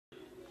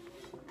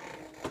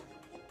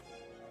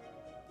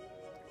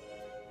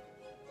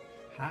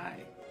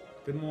Hi,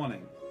 good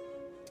morning.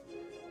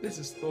 This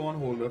is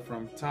Thornholder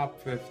from Top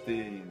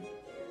 15,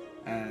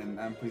 and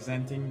I'm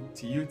presenting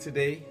to you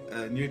today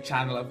a new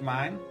channel of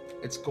mine.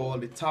 It's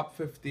called the Top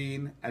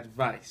 15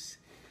 Advice,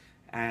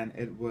 and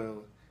it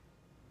will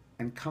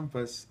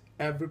encompass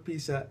every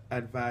piece of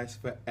advice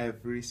for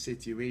every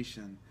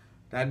situation.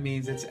 That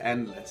means it's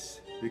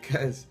endless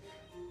because,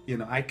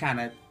 I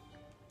cannot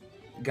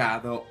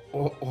gather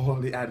all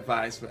the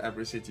advice for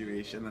every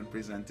situation and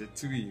present it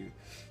to you.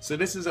 So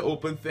this is an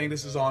open thing,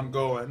 this is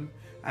ongoing,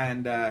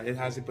 and it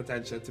has the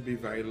potential to be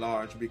very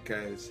large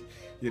because,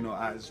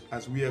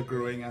 as we are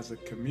growing as a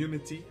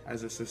community,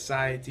 as a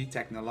society,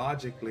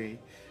 technologically,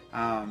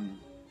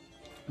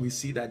 we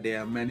see that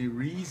there are many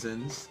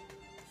reasons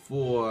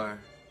for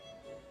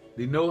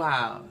the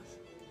know-hows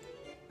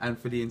and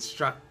for the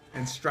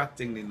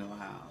instructing the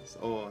know-hows,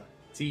 or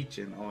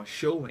teaching, or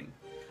showing,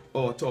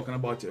 or talking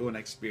about your own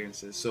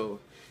experiences. So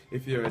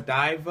if you're a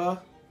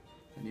diver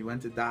and you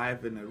went to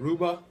dive in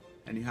Aruba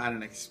and you had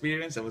an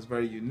experience that was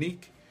very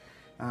unique,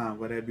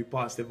 whether it be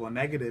positive or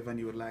negative, and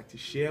you would like to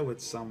share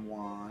with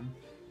someone,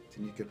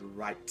 then you could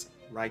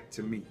write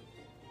to me,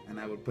 and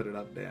I will put it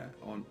up there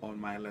on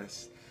my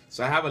list.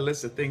 So I have a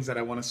list of things that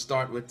I want to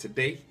start with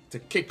today to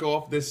kick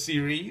off this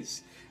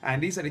series, and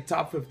these are the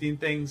top 15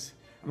 things.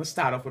 I'm going to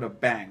start off with a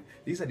bang.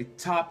 These are the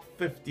top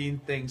 15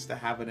 things to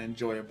have an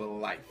enjoyable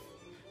life,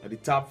 or the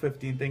top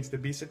 15 things to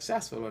be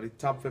successful, or the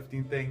top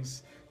 15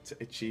 things to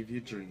achieve your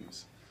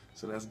dreams.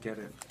 So let's get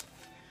in.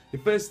 The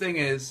first thing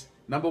is,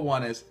 number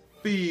one is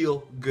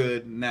feel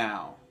good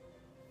now.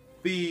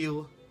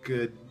 Feel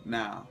good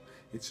now.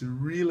 It's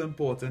real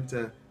important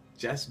to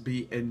just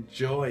be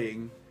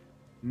enjoying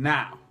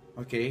now.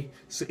 Okay,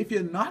 so if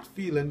you're not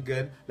feeling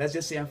good, let's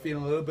just say I'm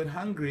feeling a little bit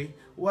hungry.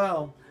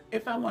 Well,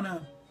 if I want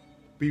to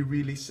be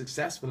really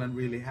successful and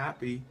really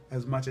happy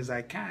as much as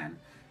I can,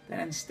 then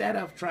instead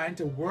of trying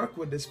to work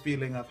with this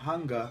feeling of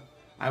hunger,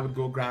 I would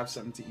go grab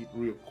something to eat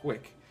real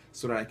quick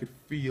so that I could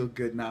feel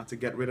good now, to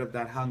get rid of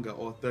that hunger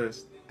or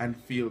thirst and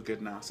feel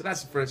good now. So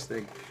that's the first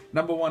thing.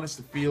 Number one is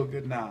to feel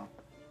good now.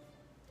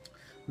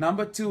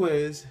 Number two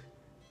is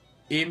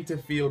aim to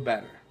feel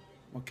better.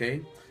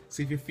 Okay,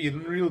 so if you're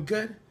feeling real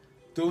good,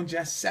 don't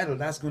just settle.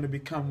 That's going to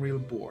become real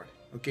bored.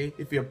 Okay,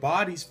 if your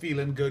body's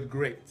feeling good,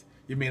 great.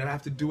 You may not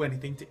have to do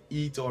anything to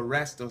eat or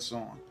rest or so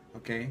on.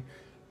 Okay,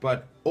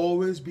 but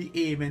always be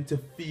aiming to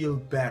feel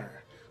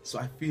better. So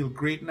I feel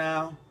great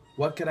now.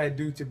 What could I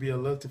do to feel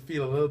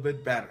a little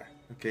bit better?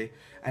 Okay,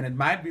 and it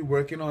might be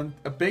working on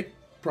a big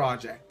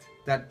project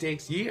that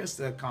takes years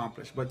to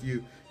accomplish, but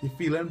you're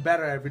feeling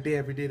better every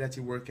day that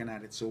you're working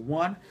at it. So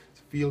one,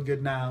 to feel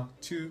good now.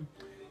 Two,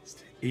 is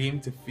to aim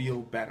to feel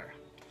better.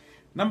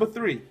 Number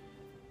three,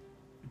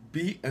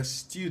 be a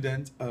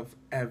student of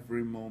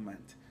every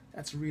moment.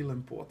 That's real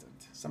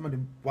important. Some of the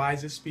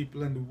wisest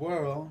people in the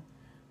world,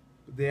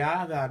 they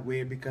are that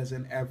way because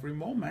in every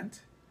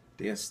moment,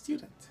 they're a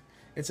student.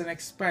 It's an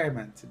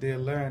experiment. They're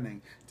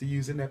learning to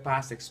using their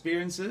past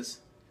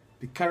experiences,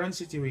 the current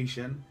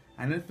situation,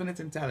 and infinite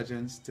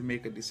intelligence to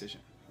make a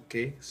decision.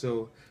 Okay,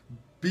 so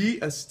be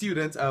a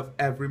student of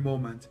every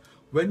moment.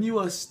 When you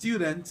are a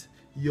student,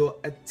 your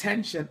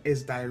attention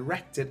is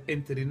directed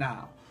into the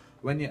now.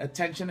 When your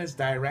attention is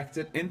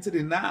directed into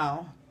the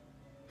now,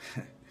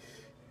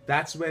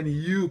 that's when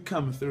you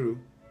come through.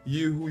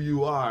 You who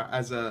you are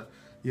as a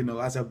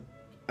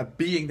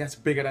being that's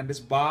bigger than this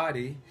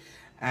body,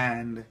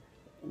 and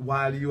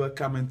while you are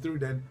coming through,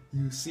 then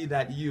you see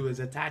that you is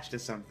attached to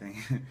something,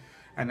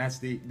 and that's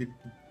the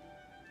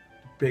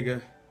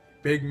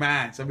big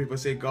man. Some people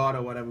say God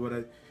or whatever, but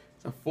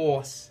it's a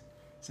force.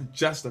 It's not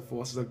just a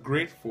force. It's a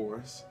great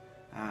force,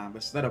 but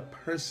it's not a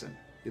person.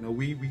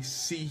 We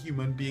see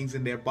human beings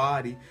in their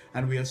body,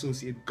 and we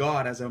associate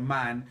God as a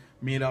man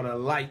made out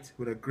of light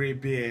with a gray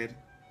beard,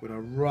 with a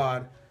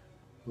rod,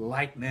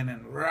 lightning,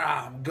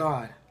 and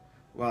God.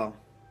 Well,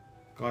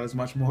 God is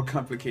much more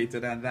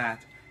complicated than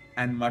that,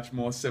 and much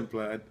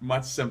simpler at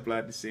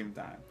the same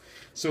time.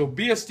 So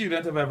be a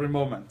student of every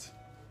moment.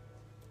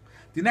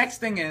 The next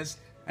thing is,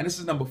 and this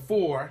is number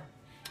four,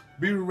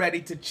 be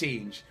ready to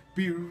change.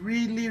 Be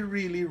really,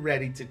 really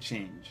ready to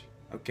change.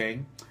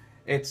 Okay?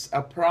 It's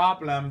a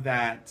problem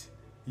that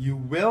you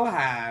will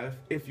have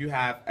if you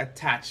have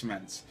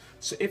attachments.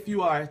 So if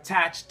you are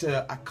attached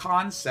to a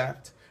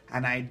concept,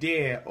 an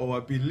idea, or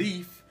a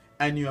belief,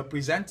 and you are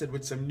presented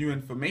with some new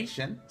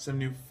information, some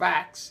new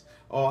facts,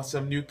 or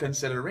some new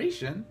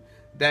consideration,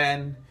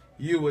 then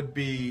you would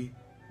be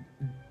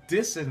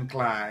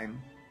disinclined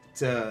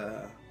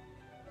to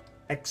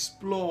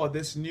explore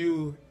this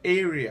new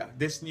area,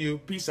 this new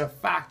piece of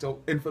fact or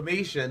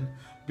information,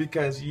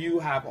 because you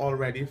have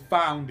already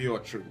found your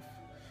truth.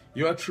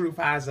 Your truth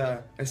has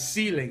a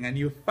ceiling, and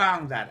you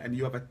found that, and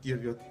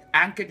you've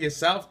anchored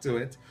yourself to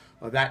it,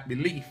 or that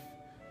belief,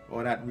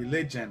 or that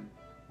religion,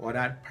 or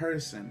that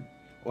person,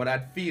 or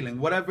that feeling.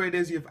 Whatever it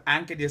is you've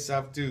anchored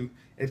yourself to,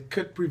 it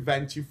could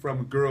prevent you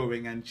from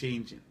growing and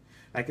changing.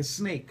 Like a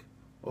snake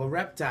or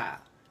reptile,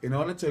 in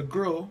order to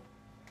grow,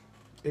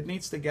 it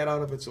needs to get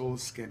out of its old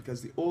skin,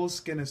 because the old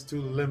skin is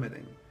too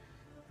limiting.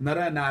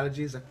 Another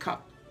analogy is a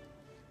cup.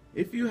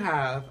 if you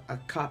have a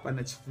cup and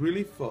it's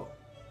really full,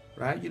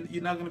 right,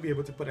 you're not going to be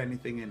able to put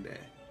anything in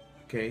there.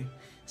 Okay,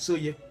 so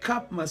your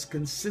cup must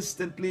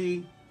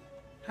consistently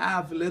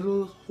have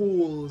little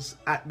holes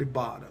at the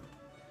bottom.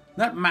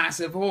 Not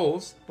massive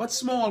holes, but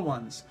small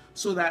ones,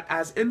 so that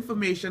as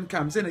information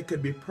comes in, it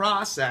could be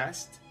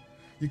processed,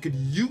 you could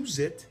use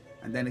it,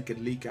 and then it could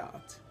leak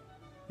out.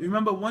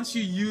 Remember, once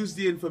you use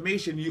the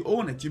information, you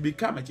own it, you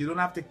become it. You don't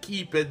have to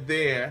keep it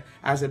there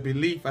as a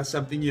belief, as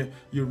something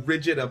you're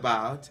rigid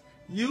about.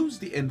 Use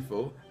the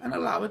info and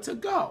allow it to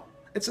go.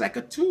 It's like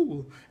a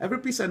tool. Every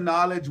piece of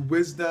knowledge,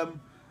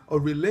 wisdom, or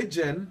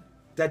religion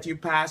that you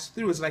pass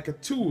through is like a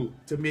tool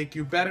to make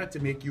you better, to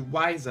make you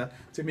wiser,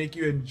 to make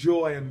you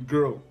enjoy and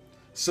grow.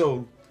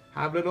 So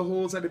have little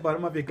holes at the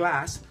bottom of your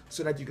glass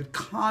so that you could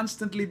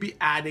constantly be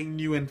adding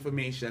new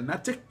information.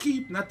 Not to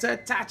keep, not to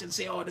attach and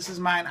say, oh, this is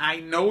mine, I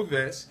know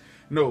this.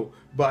 No,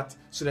 but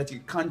so that you're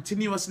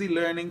continuously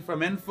learning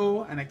from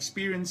info and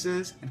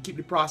experiences and keep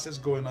the process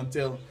going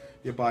until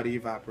your body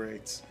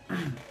evaporates.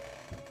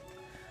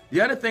 The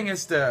other thing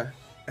is to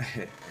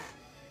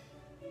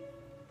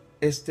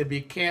be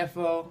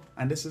careful,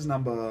 and this is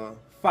number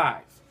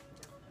 5.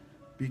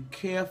 Be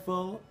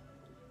careful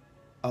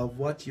of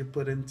what you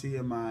put into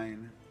your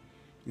mind.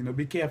 You know,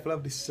 be careful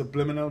of the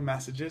subliminal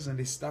messages and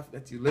the stuff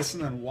that you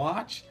listen and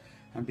watch,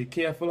 and be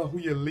careful of who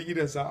your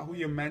leaders are, who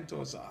your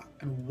mentors are,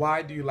 and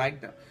why do you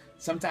like them.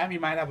 Sometimes you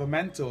might have a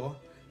mentor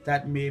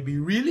that may be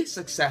really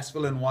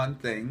successful in one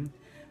thing,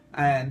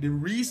 and the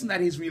reason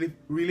that he's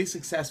really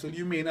successful,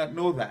 you may not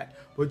know that,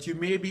 but you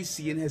may be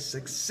seeing his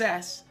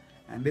success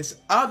and this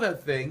other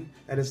thing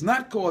that is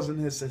not causing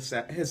his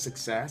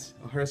success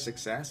or her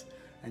success,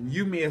 and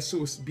you may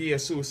be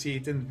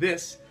associating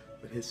this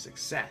with his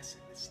success.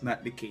 It's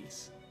not the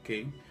case,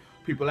 okay?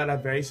 People that are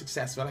very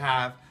successful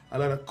have a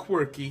lot of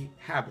quirky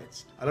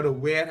habits, a lot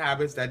of weird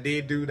habits that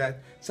they do that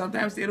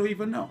sometimes they don't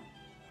even know,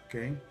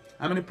 okay?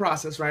 I'm in the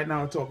process right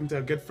now of talking to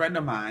a good friend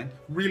of mine,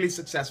 really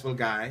successful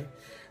guy,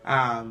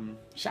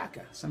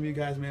 Shaka, some of you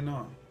guys may know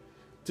him,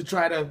 to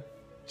try to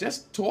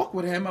just talk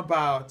with him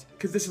about,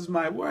 because this is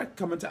my work,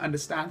 coming to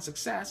understand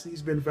success.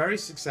 He's been very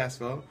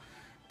successful,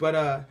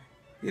 but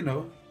you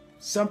know,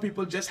 some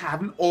people just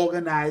haven't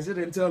organized it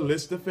into a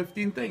list of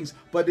 15 things,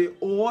 but they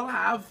all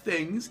have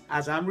things,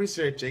 as I'm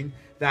researching,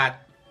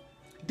 that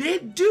they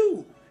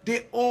do.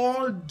 They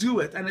all do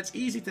it, and it's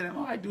easy to them.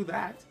 Oh, I do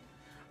that.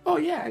 Oh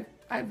yeah,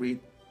 I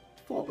read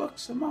 4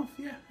 books a month.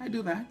 Yeah, I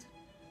do that.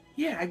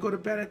 Yeah, I go to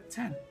bed at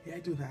 10. Yeah, I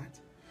do that.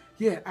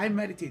 Yeah, I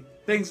meditate.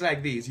 Things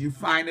like these. You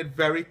find it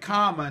very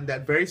common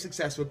that very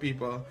successful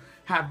people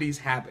have these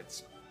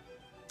habits.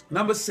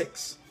 Number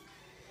 6,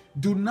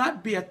 do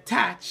not be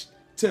attached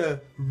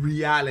to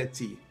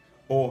reality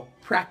or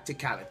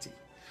practicality.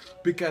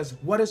 Because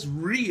what is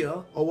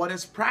real or what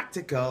is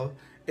practical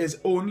is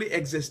only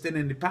existing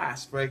in the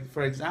past.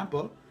 For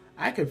example,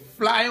 I could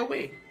fly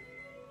away.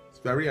 It's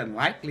very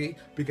unlikely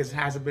because it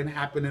hasn't been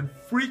happening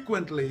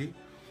frequently.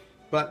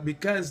 But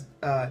because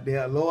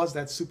there are laws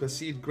that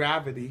supersede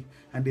gravity,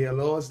 and there are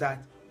laws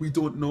that we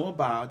don't know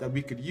about that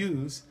we could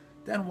use,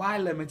 then why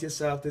limit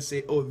yourself to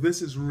say, oh,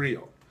 this is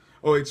real?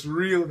 Or it's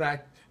real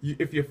that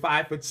if you're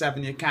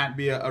 5'7", you can't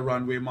be a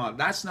runway model.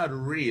 That's not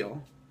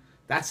real.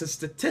 That's a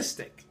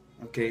statistic,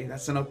 okay?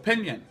 That's an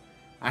opinion.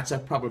 That's a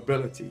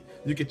probability.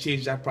 You can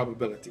change that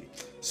probability.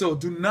 So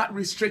do not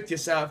restrict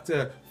yourself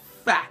to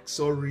facts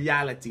or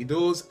reality.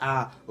 Those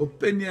are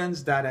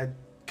opinions that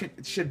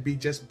should be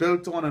just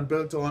built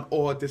on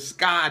or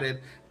discarded,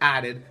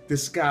 added,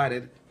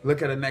 discarded.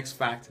 Look at the next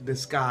fact,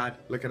 discard,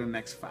 look at the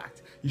next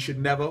fact. You should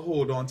never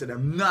hold on to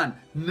them. None,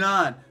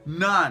 none,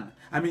 none.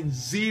 I mean,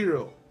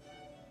 0.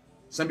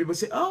 Some people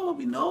say, oh,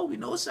 we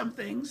know some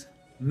things.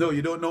 No,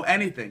 you don't know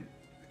anything.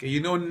 Okay,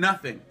 you know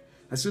nothing.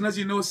 As soon as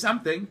you know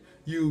something,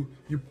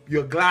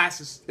 your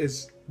glass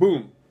is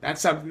boom.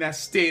 That's something that's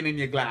staying in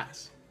your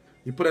glass.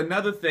 You put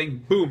another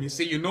thing, boom. You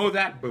say you know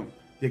that, boom.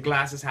 Your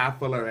glass is half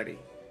full already.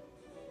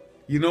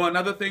 You know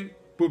another thing,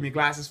 boom, your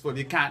glass is full.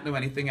 You can't know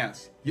anything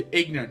else. You're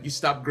ignorant. You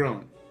stop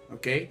growing.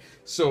 Okay?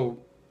 So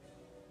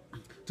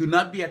do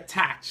not be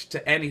attached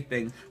to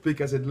anything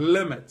because it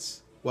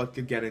limits what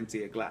could get into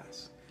your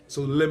glass.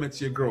 So limits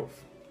your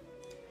growth.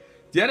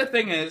 The other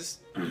thing is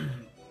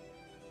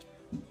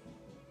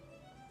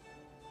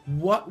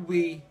what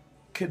we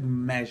could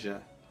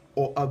measure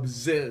or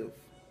observe.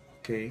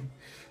 Okay?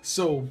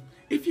 So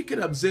if you could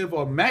observe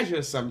or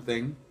measure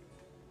something,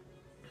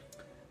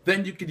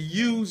 then you could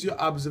use your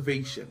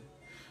observation.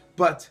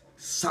 But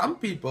some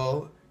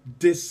people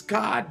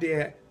discard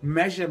their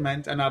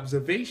measurement and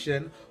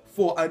observation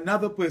for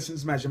another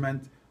person's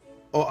measurement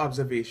or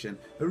observation.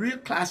 A real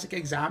classic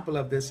example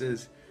of this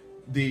is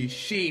the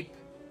shape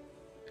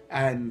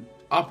and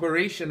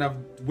operation of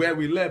where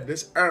we live,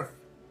 this earth,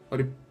 or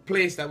the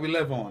place that we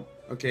live on,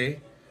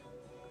 okay?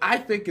 I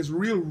think it's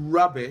real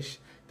rubbish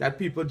that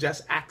people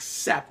just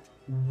accept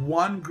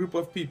one group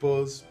of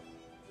people's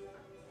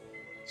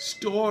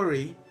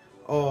story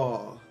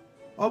or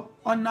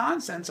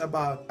nonsense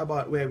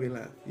about where we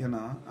live, you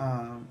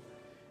know.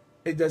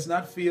 It does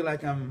not feel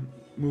like I'm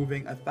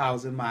moving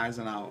 1,000 miles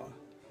an hour.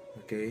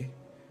 okay?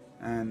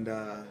 And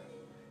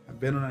I've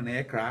been on an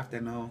aircraft,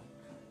 and now,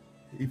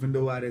 even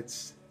though at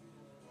its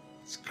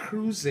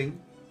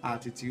cruising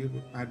altitude,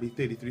 it might be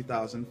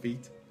 33,000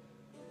 feet,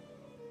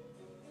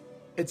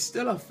 it's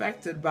still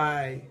affected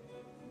by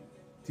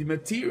the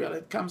material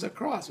it comes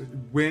across with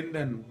wind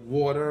and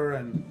water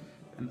and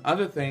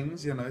other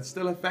things. You know, it's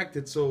still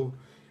affected. So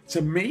it's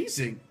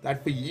amazing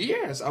that for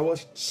years our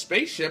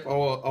spaceship,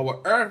 our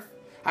Earth,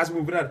 has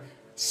moved at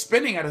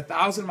spinning at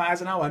 1,000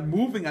 miles an hour and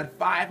moving at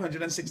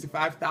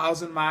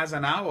 565,000 miles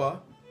an hour.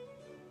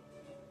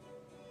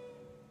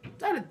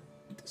 That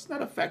it's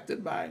not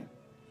affected by.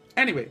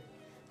 Anyway,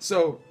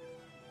 so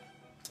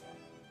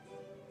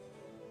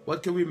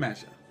what can we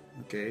measure?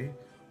 Okay,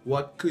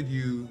 what could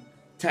you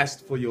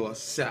test for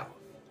yourself?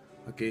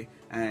 Okay,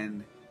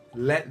 and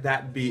let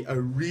that be a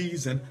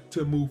reason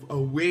to move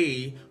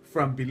away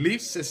from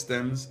belief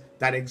systems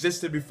that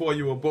existed before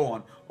you were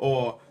born,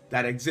 or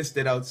that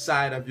existed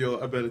outside of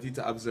your ability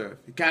to observe.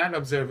 If you cannot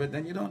observe it,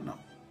 then you don't know.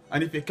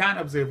 And if you can't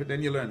observe it,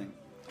 then you're learning.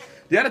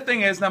 The other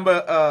thing is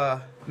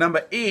number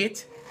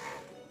 8,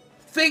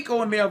 think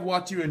only of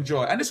what you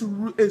enjoy. And this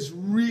is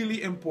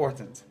really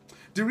important.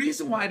 The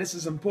reason why this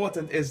is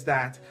important is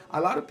that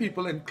a lot of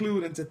people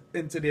include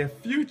into their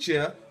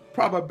future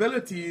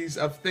probabilities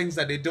of things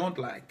that they don't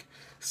like.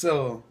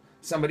 So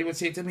somebody would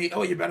say to me,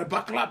 oh, you better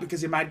buckle up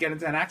because you might get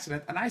into an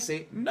accident. And I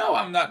say, no,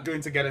 I'm not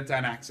going to get into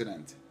an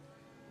accident.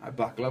 I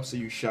buckle up so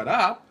you shut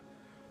up.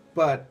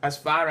 But as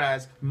far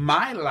as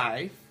my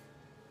life,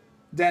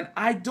 then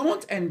I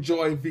don't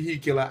enjoy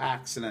vehicular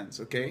accidents,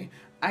 okay?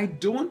 I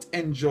don't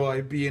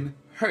enjoy being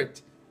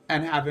hurt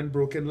and having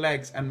broken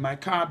legs and my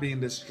car being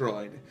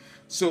destroyed.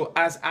 So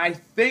as I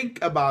think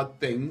about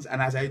things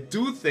and as I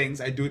do things,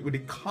 I do it with the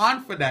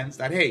confidence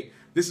that, hey,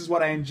 this is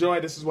what I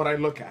enjoy, this is what I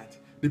look at.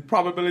 The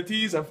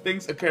probabilities of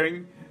things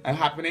occurring and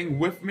happening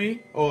with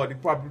me, or the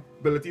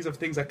probabilities of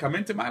things that come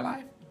into my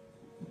life,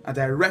 are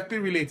directly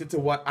related to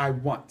what I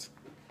want.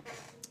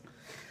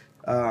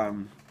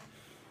 Number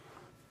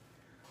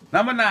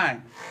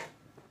 9,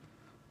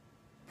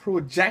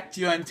 project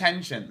your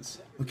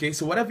intentions. Okay,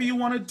 so whatever you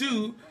want to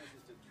do,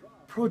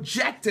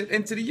 project it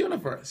into the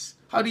universe.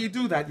 How do you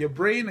do that? Your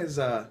brain is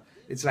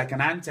it's like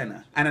an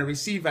antenna and a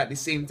receiver at the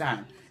same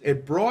time.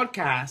 It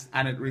broadcasts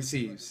and it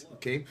receives.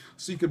 Okay,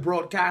 so you could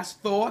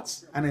broadcast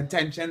thoughts and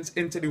intentions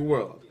into the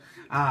world.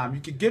 You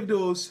could give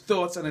those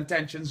thoughts and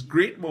intentions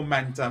great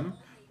momentum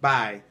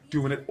by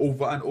doing it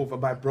over and over,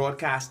 by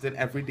broadcasting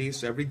every day.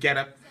 So every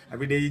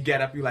day you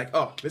get up, you're like,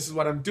 oh, this is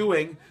what I'm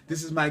doing.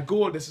 This is my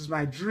goal. This is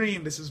my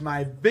dream. This is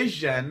my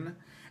vision.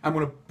 I'm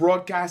going to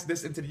broadcast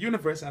this into the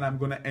universe, and I'm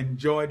going to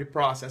enjoy the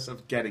process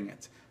of getting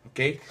it.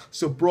 Okay?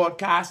 So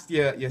broadcast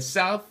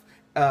yourself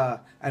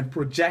and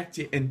project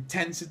your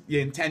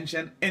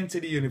intention into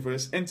the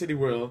universe, into the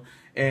world,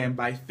 and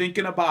by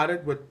thinking about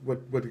it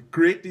with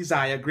great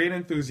desire, great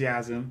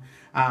enthusiasm,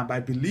 by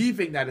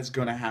believing that it's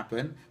going to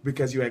happen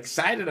because you're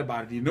excited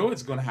about it. You know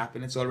it's going to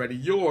happen. It's already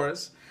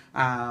yours.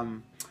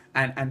 And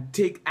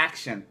take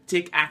action.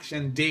 Take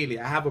action daily.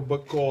 I have a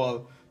book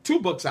called, 2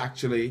 books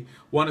actually.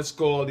 One is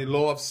called The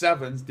Law of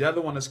Sevens. The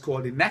other one is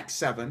called The Next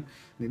 7.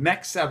 The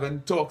Next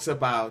 7 talks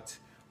about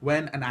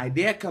when an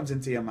idea comes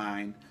into your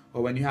mind,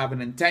 or when you have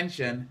an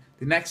intention,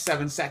 the next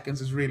 7 seconds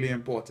is really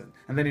important.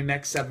 And then the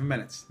next 7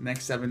 minutes,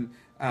 next 7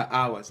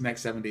 hours,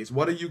 next 7 days.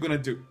 What are you going to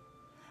do?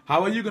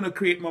 How are you going to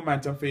create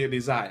momentum for your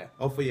desire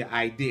or for your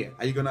idea?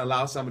 Are you going to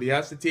allow somebody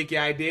else to take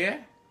your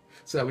idea?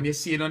 So that when you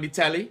see it on the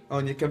telly,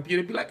 on your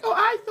computer, be like, oh,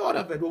 I thought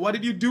of it. Well, what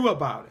did you do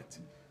about it?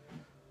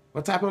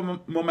 What type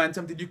of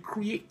momentum did you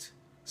create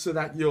so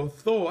that your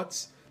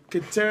thoughts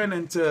could turn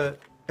into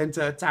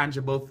a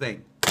tangible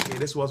thing? Okay,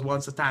 this was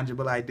once a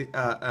tangible idea,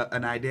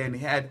 an idea in the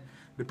head.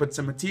 They put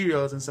some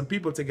materials and some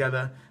people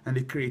together, and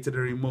they created a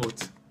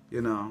remote.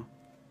 You know,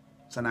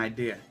 it's an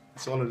idea.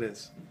 That's all it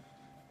is.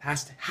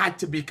 Had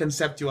to be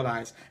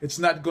conceptualized. It's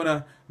not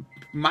gonna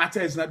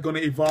matter. Is not gonna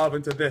evolve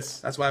into this.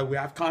 That's why we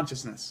have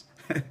consciousness.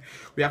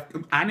 We have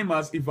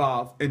animals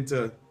evolve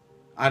into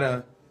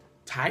other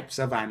types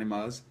of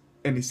animals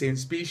in the same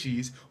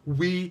species.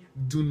 We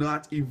do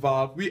not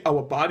evolve.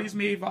 Our bodies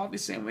may evolve the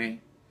same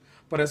way,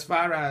 but as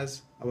far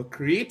as our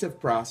creative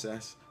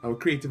process, our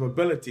creative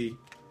ability,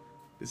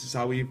 this is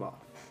how we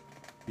evolve.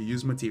 We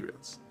use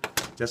materials.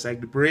 Just like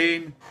the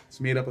brain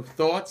is made up of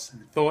thoughts,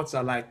 and thoughts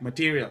are like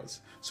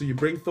materials. So you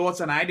bring thoughts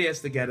and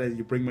ideas together,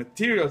 you bring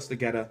materials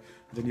together,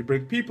 then you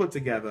bring people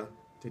together,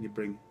 then you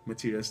bring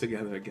materials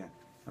together again.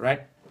 All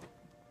right?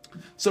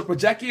 So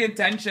project your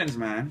intentions,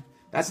 man.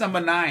 That's number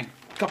 9.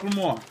 A couple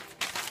more.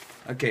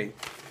 Okay.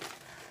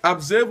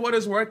 Observe what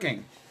is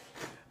working.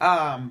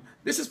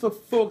 This is for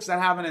folks that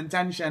have an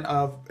intention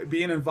of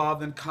being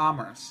involved in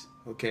commerce.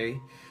 Okay?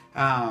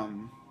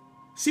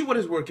 See what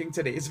is working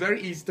today. It's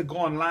very easy to go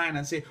online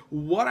and say,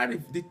 what are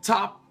the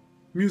top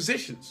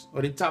musicians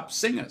or the top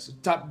singers, the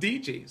top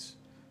DJs?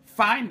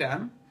 Find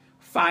them,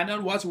 find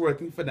out what's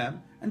working for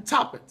them, and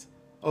top it.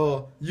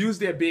 Or use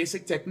their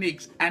basic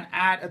techniques and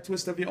add a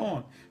twist of your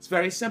own. It's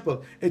very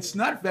simple. It's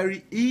not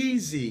very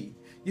easy.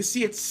 You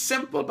see, it's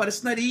simple, but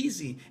it's not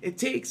easy. It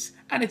takes,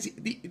 and it's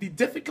the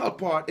difficult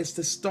part is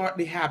to start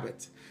the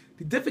habit.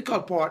 The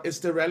difficult part is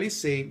to really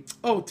say,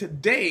 oh,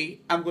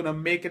 today I'm going to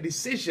make a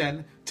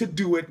decision to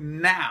do it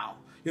now.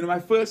 You know, my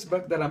first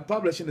book that I'm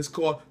publishing is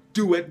called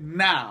Do It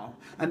Now.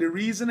 And the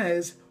reason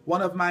is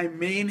one of my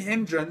main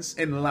hindrance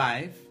in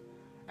life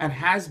and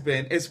has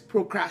been is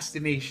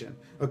procrastination.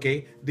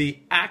 Okay, the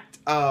act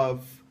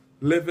of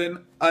living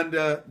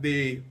under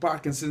the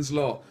Parkinson's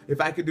law. If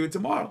I could do it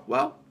tomorrow,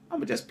 well, I'm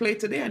gonna just play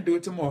today and do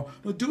it tomorrow.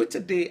 No, do it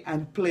today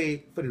and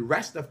play for the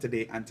rest of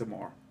today and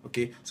tomorrow.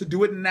 Okay, so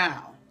do it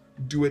now.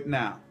 Do it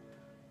now.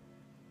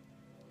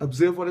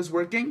 Observe what is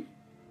working.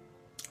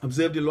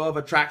 Observe the law of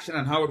attraction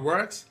and how it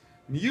works.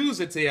 Use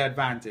it to your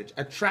advantage.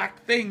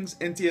 Attract things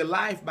into your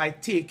life by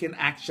taking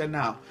action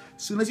now.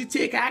 As soon as you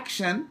take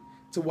action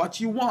to what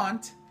you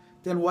want,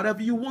 then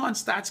whatever you want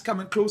starts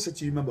coming closer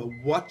to you. Remember,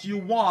 what you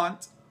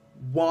want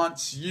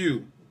wants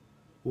you.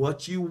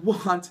 What you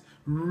want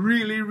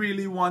really,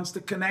 really wants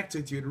to connect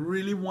with you. It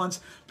really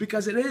wants,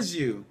 because it is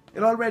you.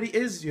 It already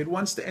is you. It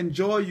wants to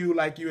enjoy you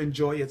like you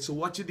enjoy it. So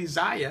what you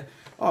desire,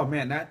 oh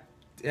man,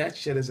 that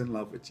shit is in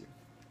love with you.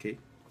 Okay.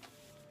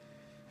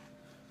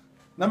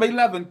 Number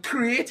 11,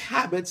 create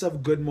habits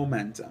of good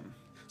momentum.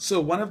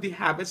 So one of the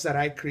habits that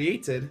I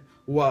created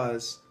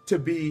was to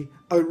be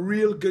a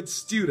real good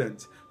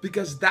student,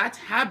 because that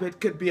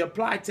habit could be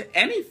applied to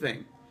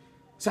anything.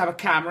 So I have a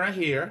camera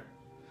here.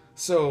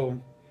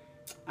 So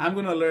I'm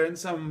going to learn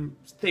some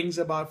things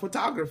about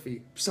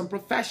photography, some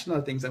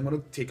professional things. I'm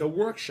going to take a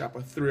workshop, a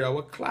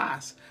 3-hour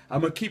class.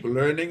 I'm going to keep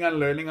learning and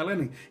learning and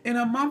learning. In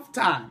a month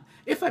time,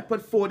 if I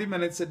put 40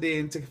 minutes a day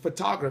into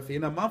photography,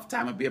 in a month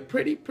time, I'd be a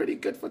pretty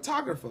good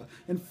photographer.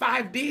 In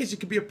 5 days, you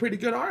could be a pretty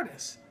good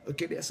artist.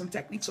 Okay, there's some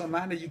techniques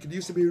online that you could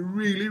use to be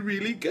really,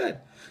 really good.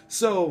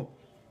 So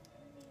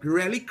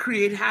really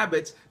create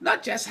habits,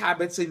 not just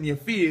habits in your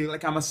field.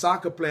 Like I'm a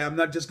soccer player. I'm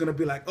not just going to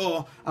be like,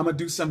 oh, I'm going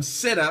to do some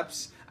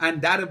sit-ups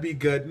and that'll be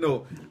good.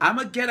 No, I'm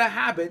going to get a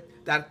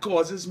habit that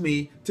causes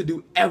me to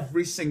do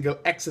every single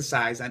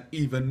exercise and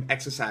even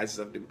exercises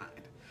of the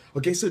mind.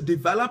 Okay, so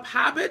develop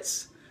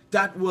habits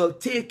that will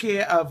take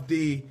care of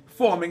the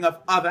forming of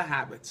other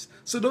habits.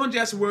 So don't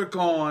just work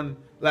on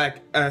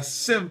like a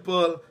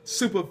simple,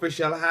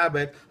 superficial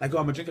habit, like, oh,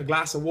 I'm going to drink a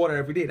glass of water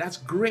every day. That's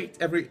great.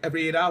 Every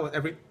 8 hours,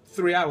 every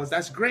 3 hours,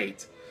 that's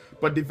great.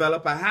 But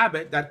develop a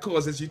habit that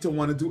causes you to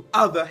want to do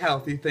other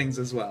healthy things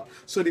as well.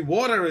 So the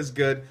water is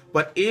good,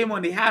 but aim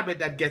on the habit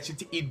that gets you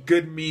to eat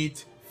good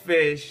meat,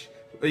 fish,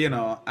 you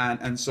know,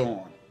 and so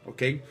on.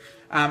 Okay.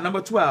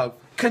 Number 12,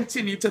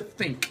 continue to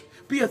think.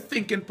 Be a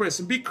thinking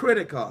person. Be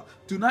critical.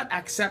 Do not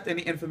accept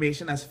any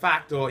information as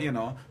fact, or, you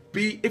know,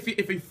 if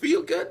you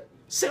feel good,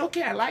 say,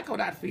 okay, I like how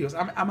that feels.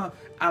 I'm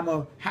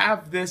a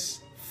have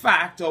this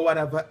fact or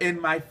whatever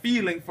in my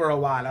feeling for a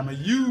while. I'm gonna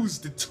use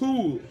the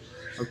tool,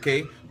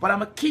 okay? But I'm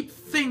gonna keep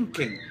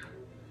thinking.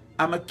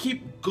 I'm gonna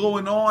keep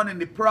going on in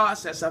the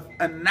process of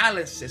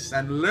analysis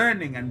and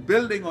learning and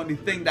building on the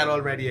thing that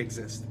already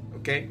exists,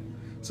 okay?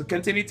 So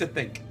continue to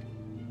think.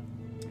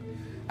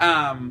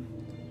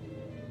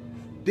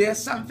 There's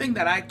something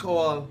that I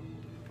call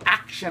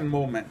action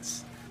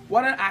moments.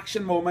 What an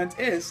action moment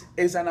is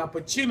an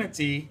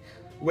opportunity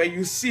where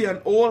you see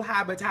an old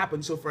habit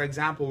happen. So for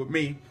example, with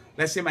me,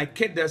 let's say my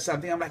kid does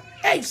something, I'm like,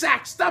 hey,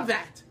 Zach, stop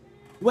that.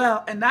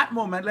 Well, in that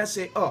moment, let's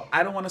say, oh,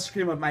 I don't want to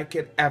scream at my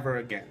kid ever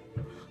again.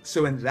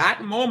 So in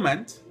that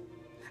moment,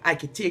 I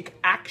could take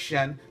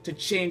action to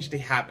change the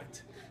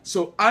habit.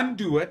 So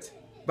undo it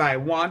by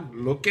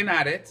 1, looking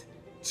at it,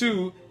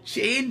 2,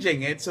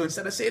 changing it. So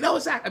instead of saying, no,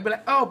 Zach, I'd be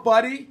like, oh,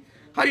 buddy,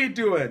 how you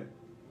doing?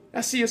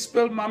 I see you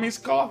spilled mommy's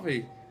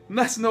coffee.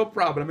 That's no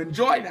problem.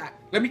 Enjoy that.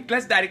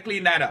 Let's daddy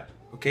clean that up.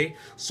 Okay?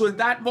 So in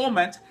that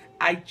moment,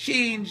 I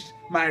changed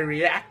my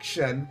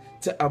reaction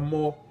to a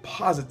more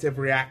positive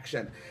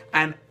reaction.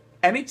 And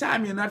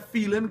anytime you're not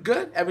feeling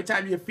good, every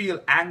time you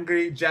feel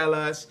angry,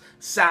 jealous,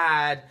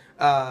 sad,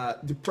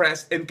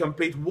 depressed,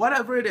 incomplete,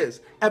 whatever it is,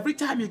 every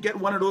time you get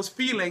one of those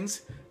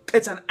feelings,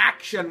 it's an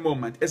action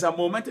moment. It's a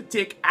moment to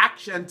take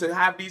action to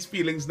have these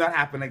feelings not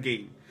happen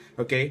again.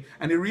 Okay?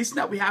 And the reason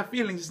that we have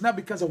feelings is not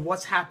because of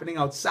what's happening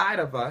outside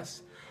of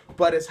us,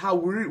 but it's how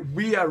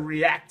we are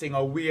reacting,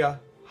 or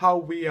how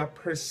we are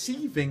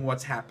perceiving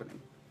what's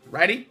happening.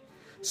 Ready?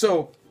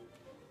 So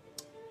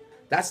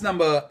that's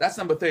number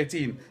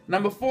 13.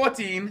 Number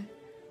 14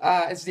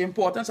 is the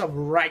importance of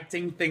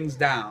writing things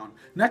down.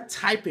 Not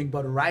typing,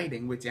 but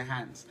writing with your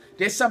hands.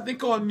 There's something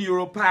called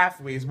neural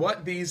pathways.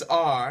 What these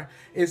are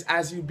is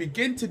as you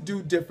begin to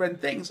do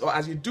different things, or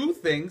as you do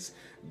things,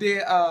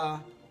 the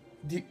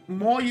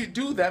more you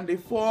do them, they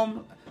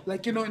form,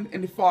 like, you know,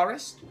 in the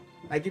forest.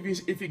 Like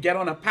if you get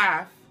on a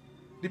path,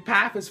 the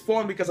path is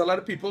formed because a lot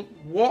of people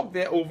walk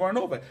there over and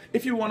over.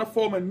 If you want to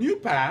form a new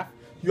path,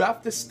 you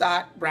have to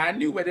start brand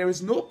new where there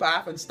is no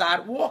path and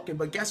start walking.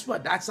 But guess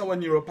what? That's how a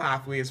neural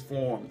pathway is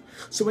formed.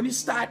 So when you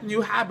start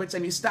new habits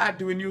and you start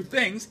doing new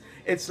things,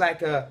 it's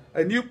like a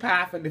new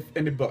path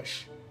in the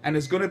bush. And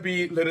it's going to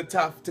be a little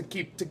tough to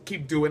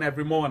keep doing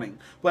every morning.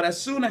 But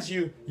as soon as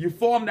you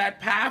form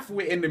that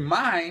pathway in the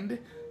mind,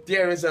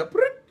 there is an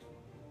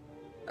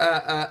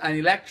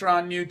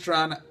electron,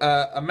 neutron,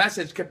 a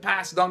message could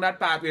pass down that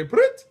pathway.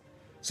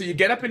 So you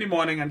get up in the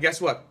morning and guess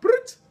what?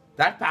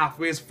 That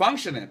pathway is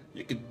functioning.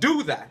 You can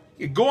do that.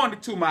 You go on the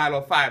 2-mile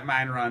or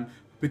 5-mile run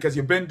because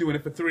you've been doing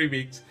it for 3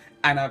 weeks,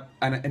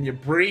 and your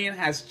brain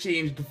has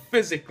changed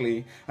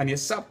physically, and your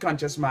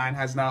subconscious mind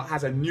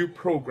has a new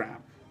program.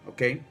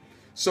 Okay,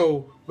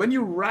 so when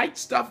you write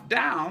stuff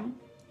down,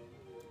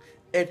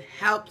 it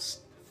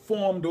helps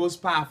form those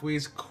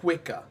pathways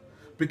quicker,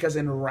 because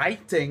in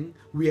writing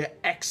we are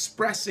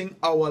expressing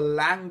our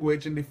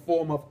language in the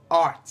form of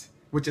art,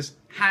 which is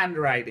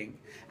handwriting,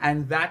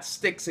 and that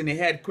sticks in the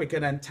head quicker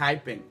than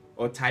typing.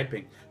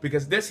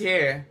 Because this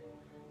here,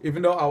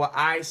 even though our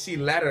eyes see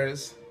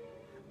letters,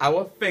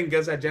 our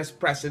fingers are just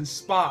pressing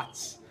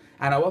spots,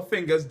 and our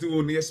fingers do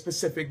only a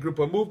specific group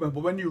of movement.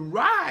 But when you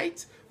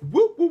write,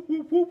 whoop, whoop,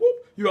 whoop, whoop,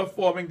 whoop, you are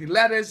forming the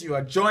letters, you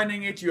are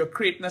joining it, you are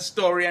creating a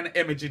story and an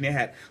image in your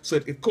head. So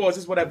it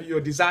causes whatever you're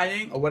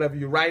designing or whatever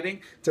you're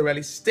writing to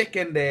really stick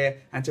in there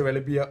and to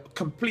really be a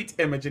complete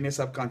image in your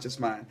subconscious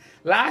mind.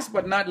 Last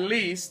but not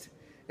least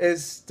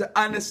is to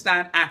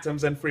understand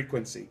atoms and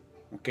frequency.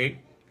 Okay?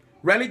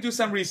 Really do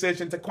some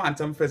research into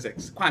quantum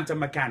physics, quantum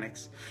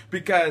mechanics.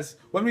 Because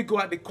when we go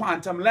at the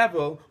quantum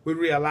level, we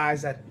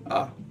realize that,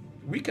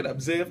 we can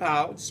observe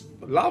how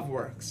love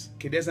works.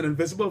 Okay, there's an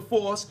invisible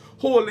force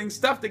holding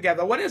stuff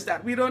together. What is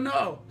that? We don't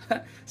know.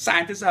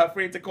 Scientists are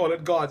afraid to call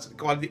it gods. They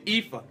call it the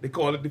ether. They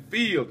call it the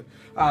field.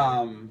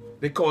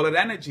 They call it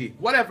energy.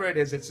 Whatever it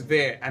is, it's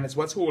there, and it's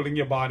what's holding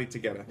your body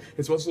together.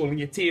 It's what's holding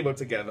your table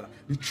together,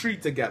 the tree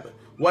together.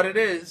 What it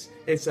is,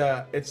 it's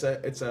a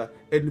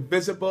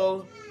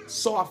invisible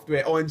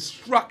software or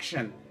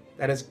instruction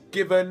that is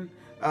given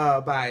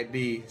by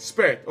the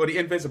spirit or the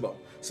invisible.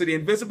 So the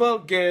invisible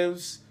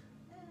gives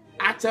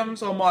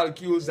atoms or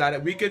molecules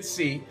that we could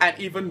see, and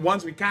even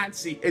ones we can't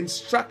see,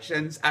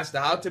 instructions as to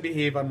how to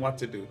behave and what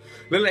to do.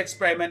 Little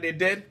experiment they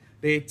did,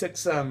 they took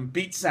some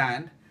beach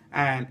sand,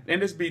 and in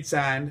this beach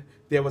sand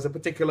there was a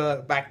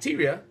particular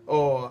bacteria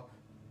or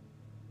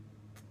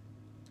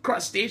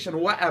crustacean or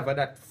whatever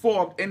that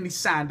formed in the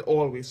sand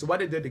always. So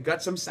what they did, they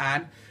got some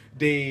sand,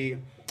 they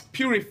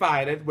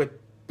purified it with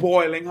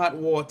boiling hot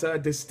water,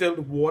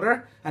 distilled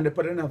water, and they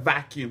put it in a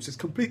vacuum. So it's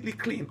completely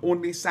clean,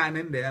 only sand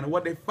in there. And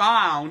what they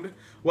found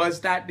was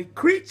that the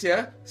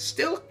creature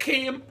still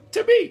came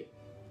to be.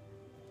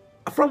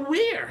 From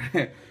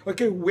where?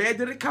 Okay, where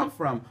did it come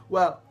from?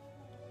 Well,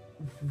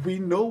 we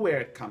know where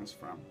it comes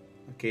from.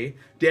 Okay,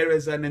 there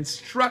is an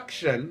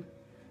instruction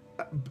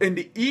in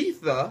the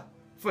ether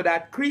for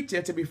that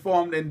creature to be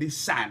formed in the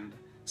sand.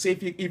 So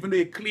even though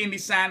you clean the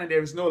sand and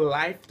there is no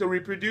life to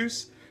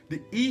reproduce,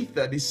 the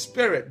ether, the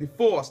spirit, the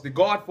force, the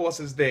God force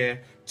is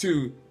there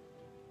to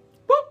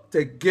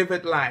give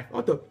it life,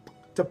 or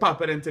to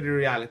pop it into the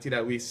reality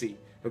that we see.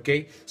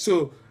 Okay,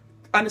 so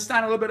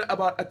understand a little bit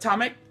about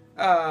atomic,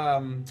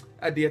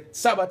 at the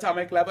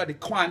subatomic level, the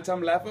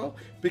quantum level,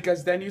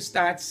 because then you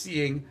start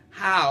seeing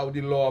how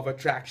the law of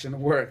attraction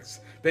works.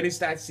 Then you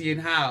start seeing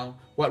how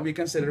what we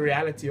consider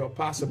reality or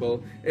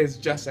possible is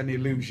just an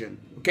illusion.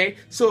 Okay,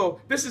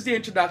 so this is the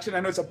introduction. I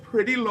know it's a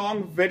pretty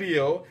long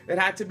video. It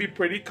had to be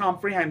pretty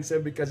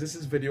comprehensive because this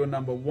is video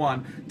number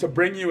 1 to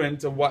bring you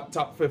into what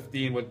Top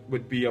 15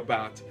 would be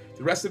about.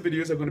 The rest of the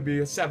videos are going to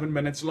be 7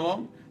 minutes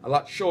long, a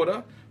lot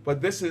shorter, but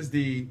this is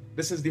the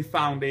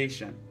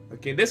foundation.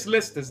 Okay, this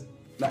list is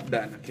not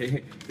done.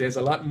 Okay, there's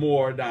a lot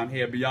more down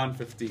here beyond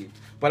 15,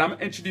 but I'm going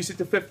to introduce you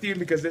to 15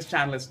 because this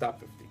channel is Top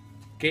 15.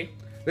 Okay,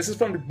 this is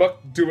from the book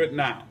Do It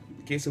Now.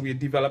 Okay, so we're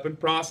developing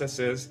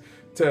processes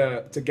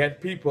to get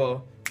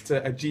people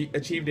to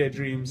achieve their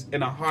dreams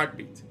in a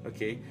heartbeat.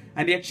 Okay,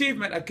 and the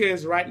achievement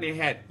occurs right in their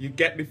head. You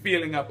get the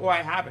feeling of, oh, I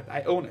have it,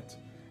 I own it,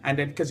 and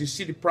then because you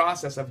see the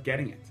process of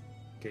getting it.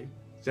 Okay,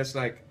 just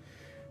like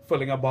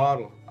filling a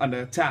bottle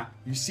under a tap,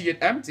 you see it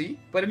empty,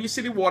 but then you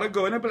see the water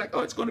going and be like, oh,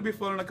 it's going to be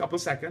full in a couple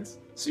seconds.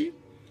 See,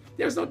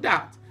 there's no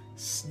doubt.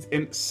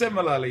 And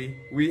similarly,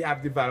 we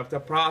have developed a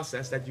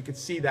process that you can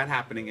see that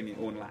happening in your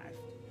own life.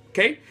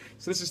 Okay,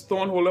 so this is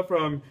Thornholder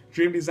from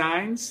Dream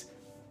Designs,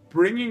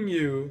 bringing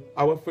you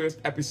our first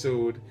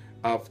episode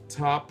of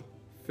Top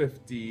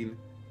 15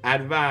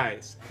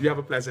 Advice. You have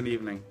a pleasant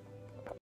evening.